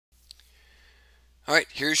All right,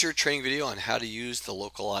 here's your training video on how to use the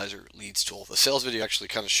Localizer Leads tool. The sales video actually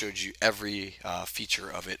kind of showed you every feature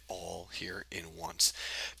of it all here in once.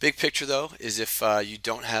 Big picture though is if you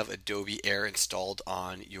don't have Adobe Air installed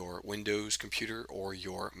on your Windows computer or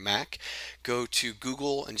your Mac, go to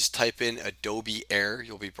Google and just type in Adobe Air.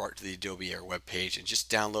 You'll be brought to the Adobe Air webpage and just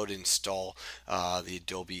download and install the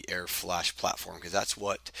Adobe Air Flash platform because that's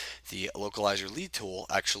what the Localizer Lead tool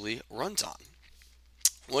actually runs on.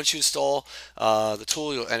 Once you install the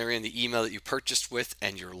tool, you'll enter in the email that you purchased with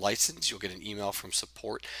and your license. You'll get an email from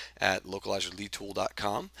support at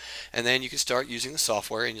localizerleadtool.com, and then you can start using the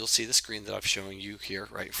software and you'll see the screen that I'm showing you here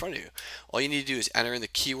right in front of you. All you need to do is enter in the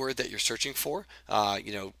keyword that you're searching for,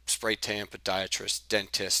 spray tan, podiatrist,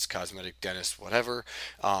 dentist, cosmetic dentist, whatever,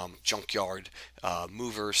 junkyard,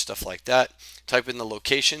 mover, stuff like that. Type in the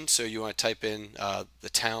location, so you want to type in the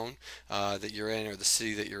town that you're in or the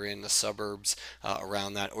city that you're in, the suburbs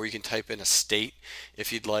around that, or you can type in a state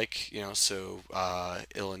if you'd like, so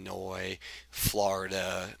Illinois,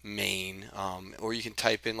 Florida, Maine, or you can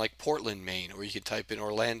type in like Portland, Maine, or you can type in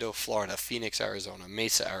Orlando, Florida, Phoenix, Arizona,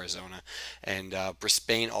 Mesa, Arizona, and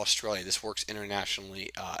Brisbane, Australia. This works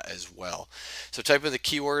internationally as well. So type in the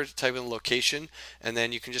keyword, type in the location, and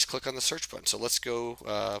then you can just click on the search button. So let's go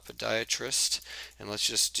podiatrist, and let's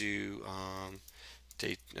just do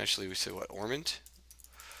date. Actually, we said what, Ormond?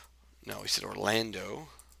 No, we said Orlando.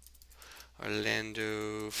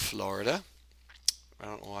 Orlando, Florida. I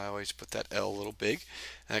don't know why I always put that L a little big.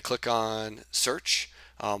 And I click on search.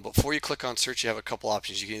 Before you click on search, you have a couple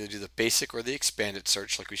options. You can either do the basic or the expanded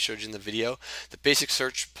search like we showed you in the video. The basic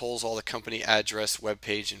search pulls all the company address, web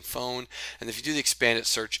page, and phone. And if you do the expanded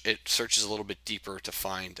search, it searches a little bit deeper to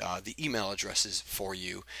find the email addresses for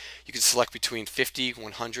you. You can select between 50,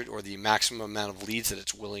 100, or the maximum amount of leads that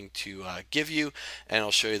it's willing to give you. And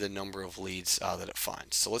I'll show you the number of leads that it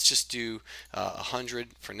finds. So let's just do 100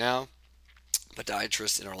 for now.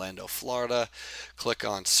 Podiatrist in Orlando, Florida. Click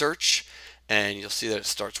on search and you'll see that it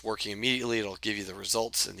starts working immediately. It'll give you the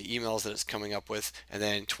results and the emails that it's coming up with, and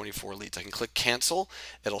then 24 leads. I can click cancel.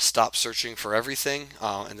 It'll stop searching for everything,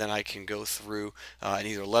 and then I can go through and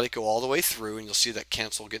either let it go all the way through, and you'll see that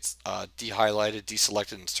cancel gets de-highlighted,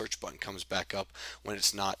 deselected, and the search button comes back up when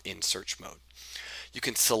it's not in search mode. You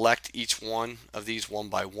can select each one of these one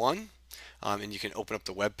by one, and you can open up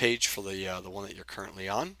the web page for the one that you're currently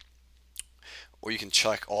on. Or you can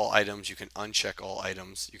check all items, you can uncheck all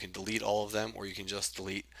items, you can delete all of them, or you can just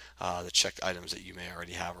delete the checked items that you may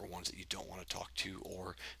already have or ones that you don't want to talk to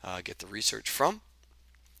or get the research from.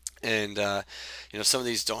 And some of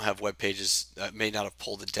these don't have web pages that may not have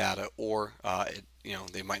pulled the data, or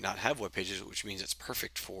they might not have web pages, which means it's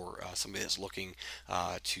perfect for somebody that's looking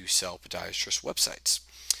to sell podiatrist websites.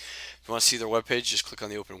 If you want to see their webpage, just click on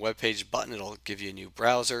the open web page button. It'll give you a new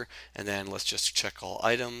browser, and then let's just check all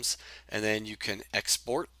items, and then you can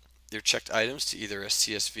export your checked items to either a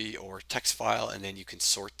CSV or text file, and then you can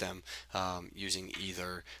sort them using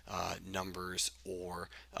either numbers or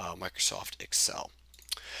Microsoft Excel.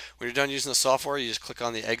 When you're done using the software, you just click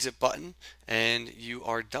on the exit button and you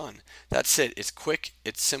are done. That's it. It's quick,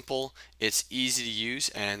 it's simple, it's easy to use,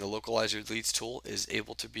 and the Localizer Leads tool is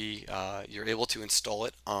able to be, you're able to install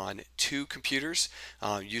it on 2 computers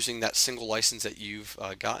using that single license that you've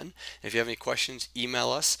gotten. If you have any questions, email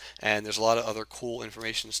us, and there's a lot of other cool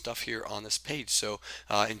information and stuff here on this page. So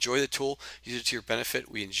enjoy the tool, use it to your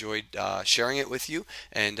benefit. We enjoyed sharing it with you,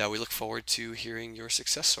 and we look forward to hearing your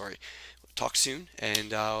success story. Talk soon,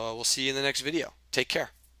 and we'll see you in the next video. Take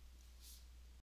care.